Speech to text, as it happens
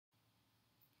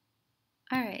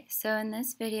Alright, so in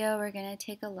this video we're going to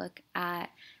take a look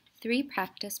at 3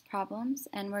 practice problems,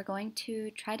 and we're going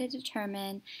to try to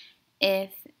determine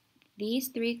if these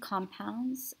 3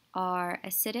 compounds are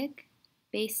acidic,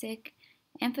 basic,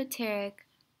 amphoteric,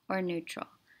 or neutral.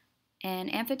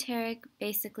 And amphoteric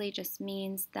basically just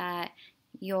means that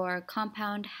your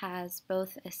compound has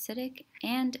both acidic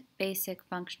and basic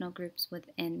functional groups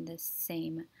within the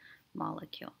same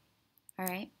molecule.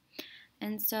 Alright,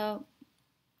 and so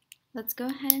let's go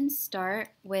ahead and start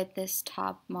with this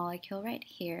top molecule right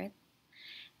here.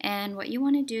 And what you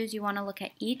want to do is you want to look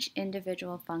at each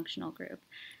individual functional group.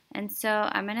 And so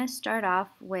I'm going to start off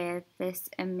with this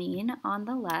amine on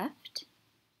the left,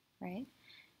 right?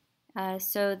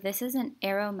 So this is an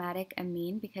aromatic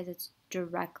amine because it's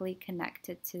directly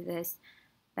connected to this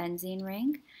benzene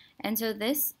ring. And so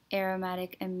this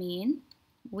aromatic amine,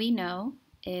 we know,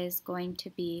 is going to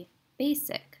be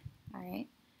basic, all right?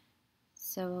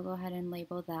 So we'll go ahead and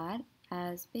label that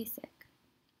as basic.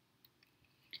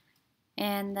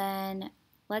 And then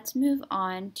let's move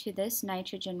on to this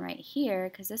nitrogen right here,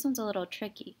 because this one's a little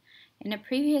tricky. In a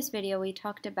previous video, we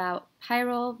talked about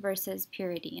pyrrole versus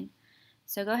pyridine.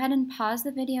 So go ahead and pause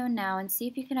the video now and see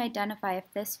if you can identify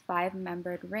if this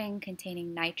 5-membered ring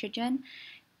containing nitrogen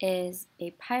is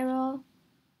a pyrrole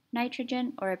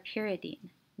nitrogen or a pyridine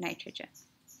nitrogen.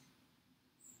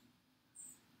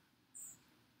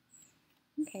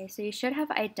 Okay, so you should have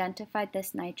identified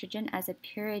this nitrogen as a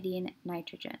pyridine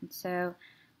nitrogen. So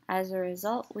as a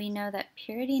result, we know that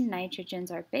pyridine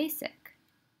nitrogens are basic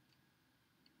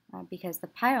because the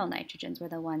pyrrole nitrogens were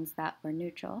the ones that were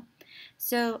neutral.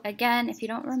 So again, if you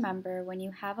don't remember, when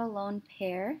you have a lone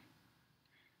pair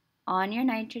on your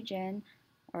nitrogen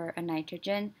or a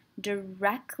nitrogen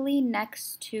directly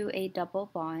next to a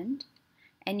double bond,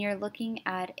 and you're looking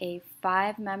at a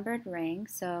 5-membered ring,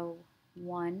 so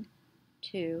 1,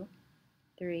 2,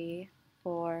 3,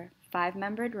 4,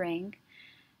 5-membered ring,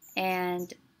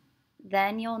 and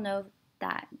then you'll know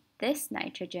that this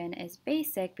nitrogen is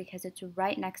basic because it's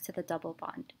right next to the double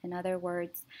bond. In other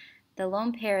words, the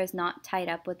lone pair is not tied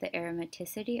up with the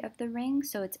aromaticity of the ring,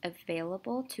 so it's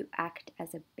available to act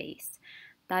as a base.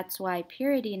 That's why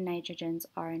pyridine nitrogens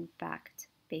are in fact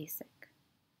basic.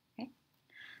 Okay?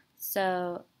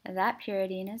 So that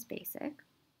pyridine is basic.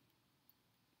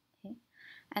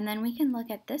 And then we can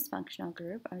look at this functional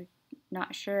group. I'm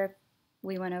not sure if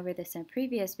we went over this in a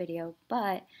previous video,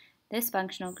 but this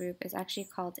functional group is actually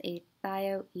called a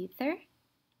thioether.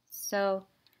 So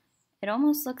it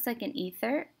almost looks like an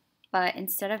ether, but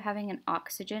instead of having an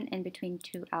oxygen in between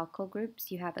 2 alkyl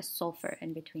groups, you have a sulfur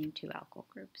in between 2 alkyl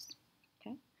groups.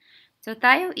 Okay? So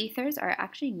thioethers are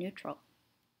actually neutral.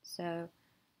 So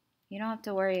you don't have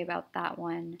to worry about that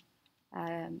one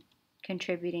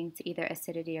contributing to either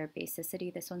acidity or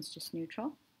basicity. This one's just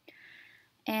neutral.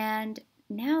 And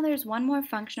now there's one more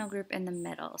functional group in the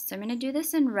middle. So I'm going to do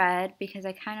this in red because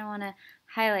I kind of want to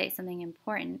highlight something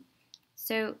important.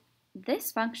 So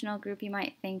this functional group, you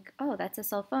might think, oh, that's a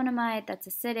sulfonamide, that's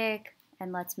acidic,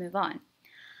 and let's move on.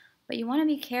 But you want to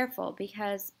be careful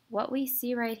because what we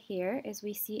see right here is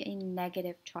we see a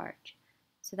negative charge.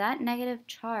 So that negative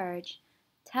charge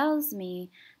tells me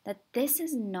that this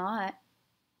is not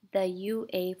the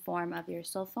UA form of your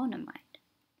sulfonamide.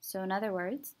 So in other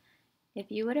words, if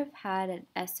you would have had an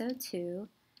SO2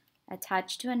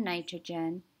 attached to a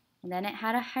nitrogen, and then it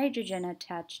had a hydrogen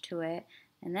attached to it,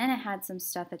 and then it had some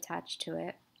stuff attached to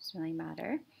it, doesn't really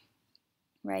matter,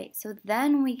 right? So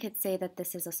then we could say that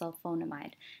this is a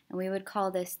sulfonamide, and we would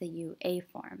call this the UA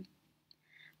form.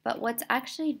 But what's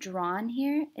actually drawn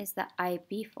here is the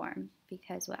IB form,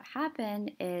 because what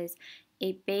happened is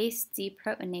a base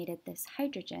deprotonated this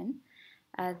hydrogen,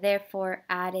 therefore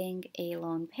adding a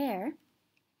lone pair.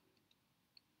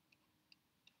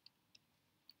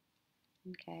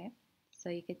 Okay, so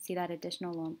you could see that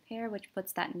additional lone pair, which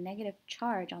puts that negative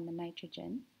charge on the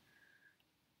nitrogen.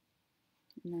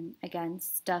 And then again,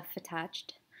 stuff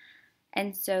attached.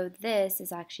 And so this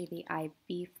is actually the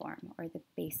IB form, or the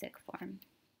basic form.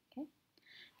 Okay,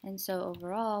 and so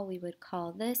overall, we would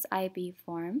call this IB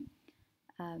form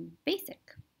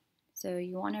basic. So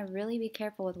you want to really be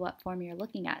careful with what form you're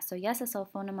looking at. So yes, a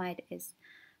sulfonamide is,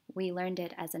 we learned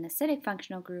it as an acidic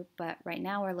functional group, but right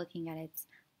now we're looking at its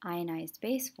ionized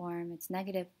base form, its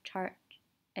negative charge,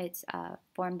 its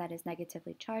form that is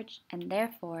negatively charged, and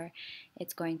therefore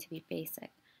it's going to be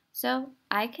basic. So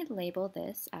I could label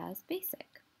this as basic.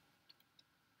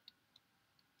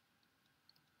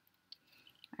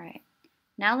 All right.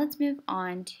 Now let's move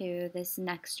on to this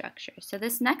next structure. So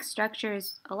this next structure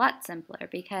is a lot simpler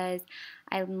because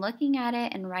I'm looking at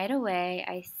it and right away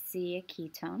I see a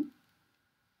ketone.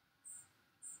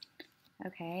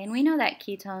 Okay, and we know that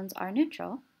ketones are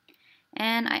neutral.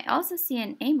 And I also see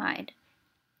an amide.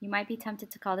 You might be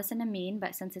tempted to call this an amine,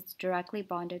 but since it's directly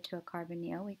bonded to a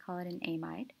carbonyl, we call it an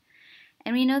amide.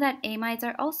 And we know that amides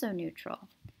are also neutral.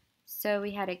 So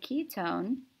we had a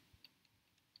ketone,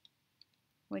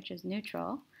 which is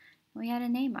neutral. We had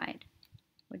an amide,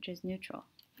 which is neutral.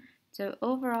 So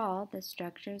overall, the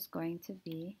structure is going to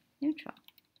be neutral.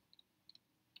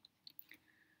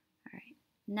 All right,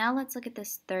 now let's look at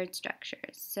this third structure.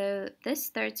 So this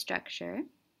third structure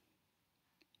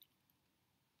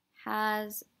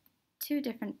has two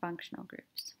different functional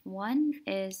groups. One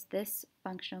is this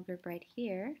functional group right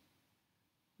here,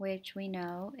 which we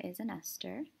know is an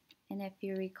ester. And if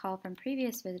you recall from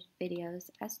previous videos,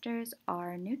 esters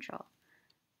are neutral.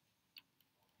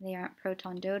 They aren't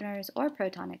proton donors or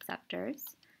proton acceptors.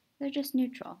 They're just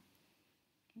neutral.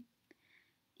 Okay.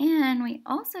 And we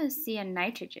also see a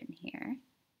nitrogen here.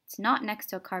 It's not next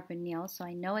to a carbonyl, so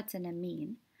I know it's an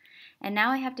amine. And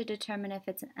now I have to determine if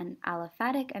it's an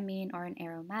aliphatic amine or an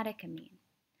aromatic amine.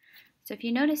 So if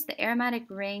you notice, the aromatic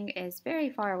ring is very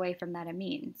far away from that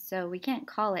amine, so we can't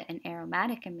call it an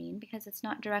aromatic amine because it's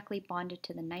not directly bonded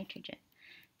to the nitrogen.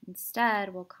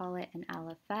 Instead, we'll call it an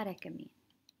aliphatic amine.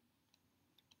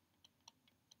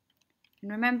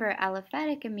 And remember,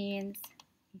 aliphatic amines,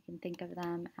 you can think of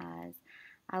them as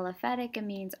aliphatic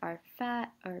amines are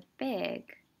fat or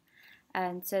big.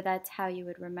 And so that's how you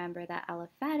would remember that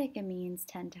aliphatic amines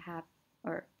tend to have,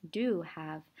 or do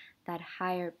have, that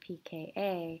higher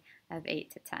pKa of 8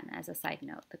 to 10. As a side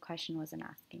note, the question wasn't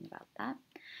asking about that.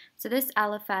 So this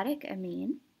aliphatic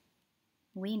amine,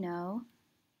 we know,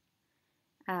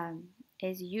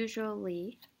 is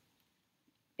usually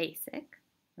basic,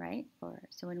 right?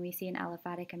 So when we see an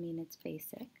aliphatic amine, it's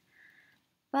basic.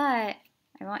 But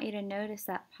I want you to notice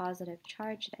that positive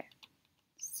charge there.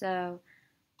 So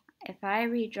if I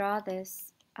redraw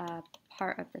this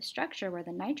part of the structure where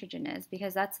the nitrogen is,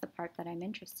 because that's the part that I'm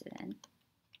interested in.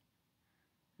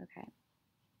 Okay,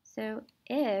 so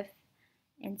if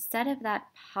instead of that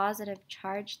positive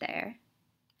charge there,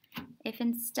 if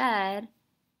instead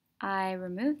I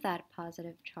remove that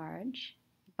positive charge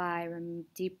by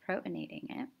deprotonating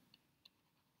it,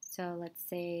 so let's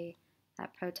say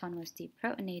that proton was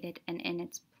deprotonated, and in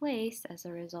its place, as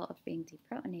a result of being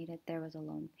deprotonated, there was a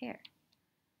lone pair.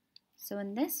 So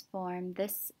in this form,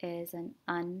 this is an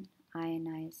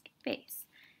unionized base,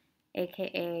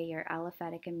 aka your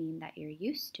aliphatic amine that you're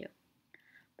used to.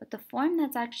 But the form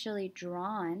that's actually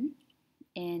drawn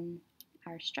in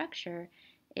our structure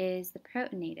is the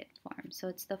protonated form. So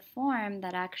it's the form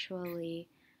that actually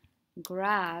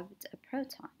grabbed a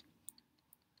proton.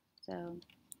 So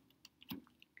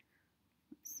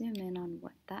let's zoom in on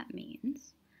what that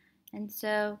means. And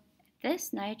so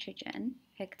this nitrogen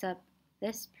picked up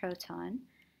this proton,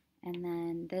 and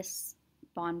then this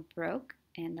bond broke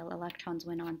and the electrons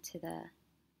went on to the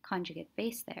conjugate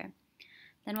base there.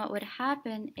 Then what would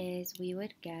happen is we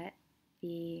would get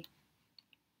the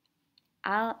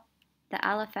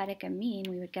aliphatic amine,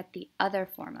 we would get the other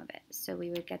form of it. So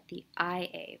we would get the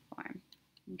IA form,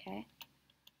 okay?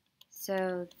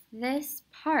 So this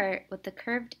part with the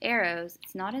curved arrows,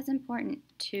 it's not as important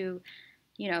to,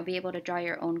 be able to draw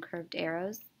your own curved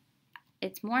arrows.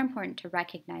 It's more important to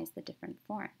recognize the different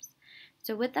forms.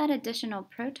 So with that additional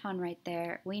proton right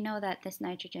there, we know that this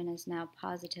nitrogen is now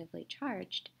positively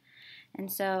charged.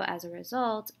 And so as a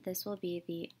result, this will be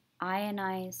the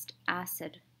ionized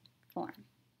acid form.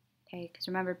 Okay, because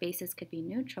remember, bases could be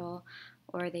neutral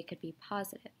or they could be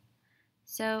positive.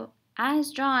 So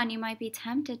as drawn, you might be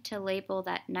tempted to label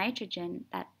that nitrogen,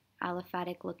 that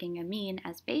aliphatic looking amine,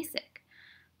 as basic,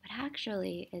 but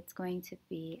actually it's going to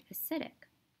be acidic.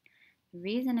 The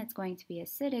reason it's going to be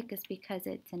acidic is because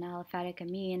it's an aliphatic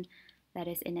amine that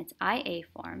is in its IA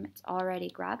form. It's already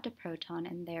grabbed a proton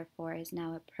and therefore is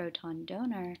now a proton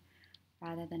donor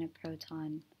rather than a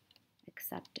proton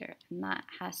acceptor. And that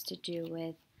has to do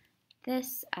with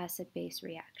this acid-base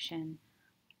reaction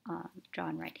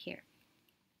drawn right here.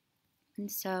 And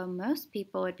so most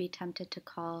people would be tempted to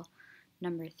call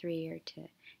number 3 or to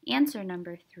answer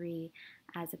number 3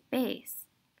 as a base,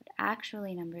 but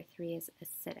actually number 3 is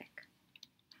acidic.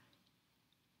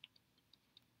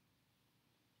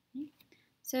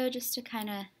 So just to kind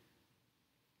of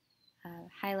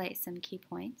highlight some key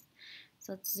points.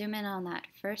 So let's zoom in on that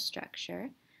first structure.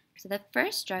 So the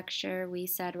first structure we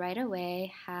said right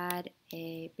away had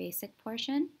a basic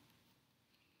portion,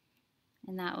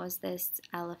 and that was this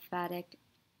aliphatic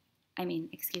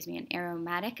an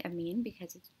aromatic amine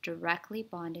because it's directly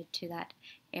bonded to that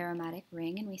aromatic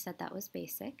ring, and we said that was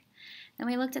basic. Then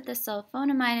we looked at the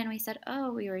sulfonamide and we said,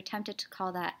 oh, we were tempted to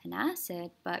call that an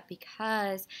acid, but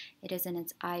because it is in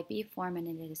its IB form and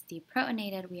it is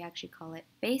deprotonated, we actually call it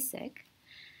basic.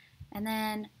 And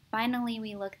then finally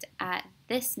we looked at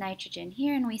this nitrogen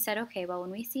here and we said, okay, well,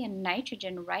 when we see a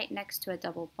nitrogen right next to a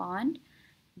double bond,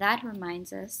 that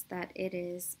reminds us that it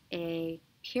is a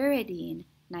pyridine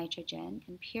nitrogen,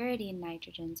 and pyridine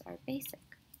nitrogens are basic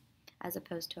as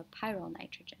opposed to a pyrrole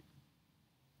nitrogen.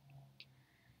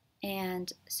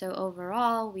 And so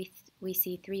overall, we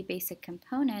see 3 basic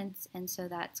components, and so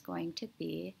that's going to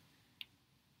be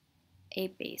a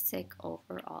basic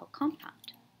overall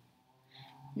compound.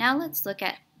 Now let's look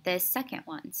at this second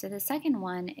one. So the second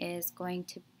one is going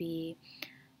to be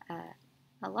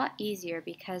a lot easier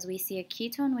because we see a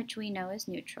ketone, which we know is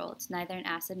neutral. It's neither an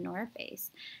acid nor a base.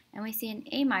 And we see an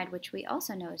amide, which we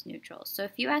also know is neutral. So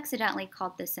if you accidentally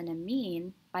called this an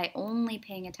amine by only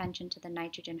paying attention to the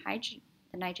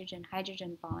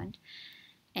nitrogen-hydrogen bond,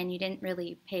 and you didn't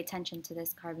really pay attention to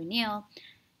this carbonyl,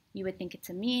 you would think it's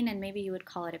amine and maybe you would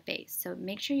call it a base. So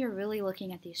make sure you're really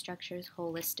looking at these structures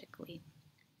holistically.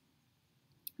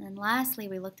 And then lastly,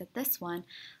 we looked at this one,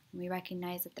 and we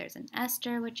recognize that there's an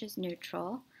ester, which is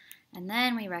neutral. And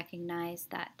then we recognize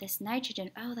that this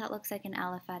nitrogen, oh, that looks like an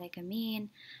aliphatic amine.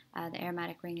 The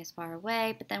aromatic ring is far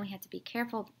away, but then we had to be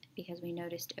careful because we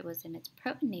noticed it was in its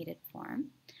protonated form,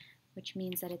 which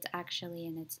means that it's actually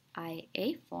in its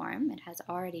IA form. It has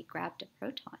already grabbed a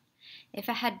proton. If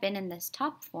it had been in this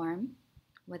top form,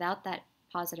 without that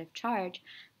positive charge,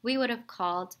 we would have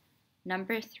called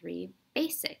number 3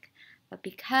 basic. But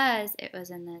because it was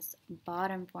in this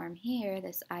bottom form here,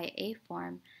 this IA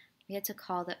form, we had to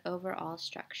call the overall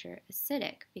structure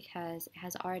acidic because it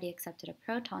has already accepted a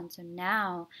proton. So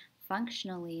now,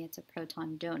 functionally, it's a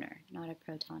proton donor, not a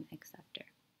proton acceptor.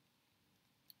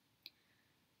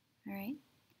 All right.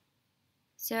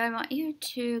 So I want you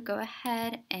to go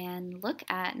ahead and look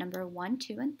at number 1,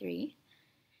 2, and 3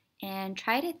 and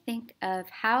try to think of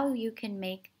how you can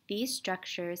make these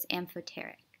structures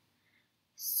amphoteric.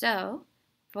 So,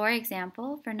 for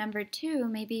example, for number 2,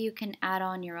 maybe you can add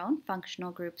on your own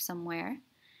functional group somewhere,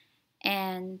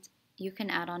 and you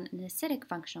can add on an acidic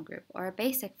functional group or a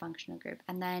basic functional group,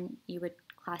 and then you would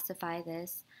classify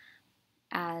this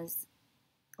as,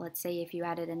 let's say if you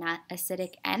added an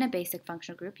acidic and a basic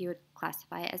functional group, you would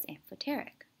classify it as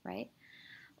amphoteric, right?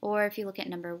 Or if you look at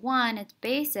number 1, it's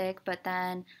basic, but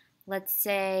then let's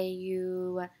say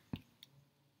you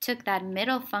took that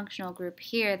middle functional group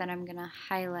here that I'm going to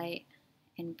highlight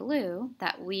in blue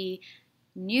that we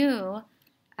knew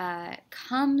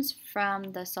comes from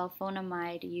the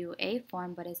sulfonamide UA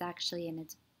form but is actually in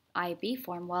its IB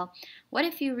form. Well, what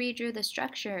if you redrew the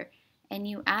structure and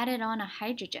you added on a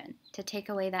hydrogen to take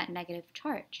away that negative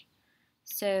charge?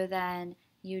 So then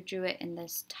you drew it in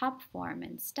this top form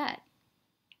instead.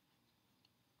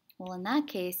 Well, in that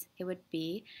case, it would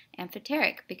be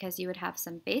amphoteric because you would have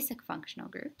some basic functional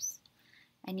groups,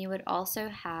 and you would also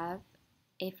have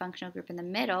a functional group in the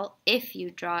middle. If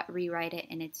you rewrite it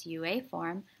in its UA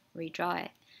form, redraw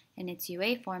it in its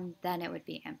UA form, then it would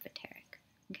be amphoteric.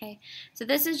 Okay, so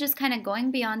this is just kind of going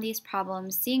beyond these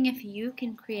problems, seeing if you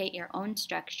can create your own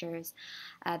structures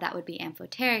that would be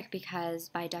amphoteric, because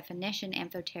by definition,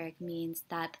 amphoteric means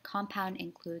that the compound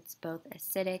includes both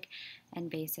acidic and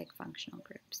basic functional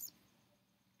groups.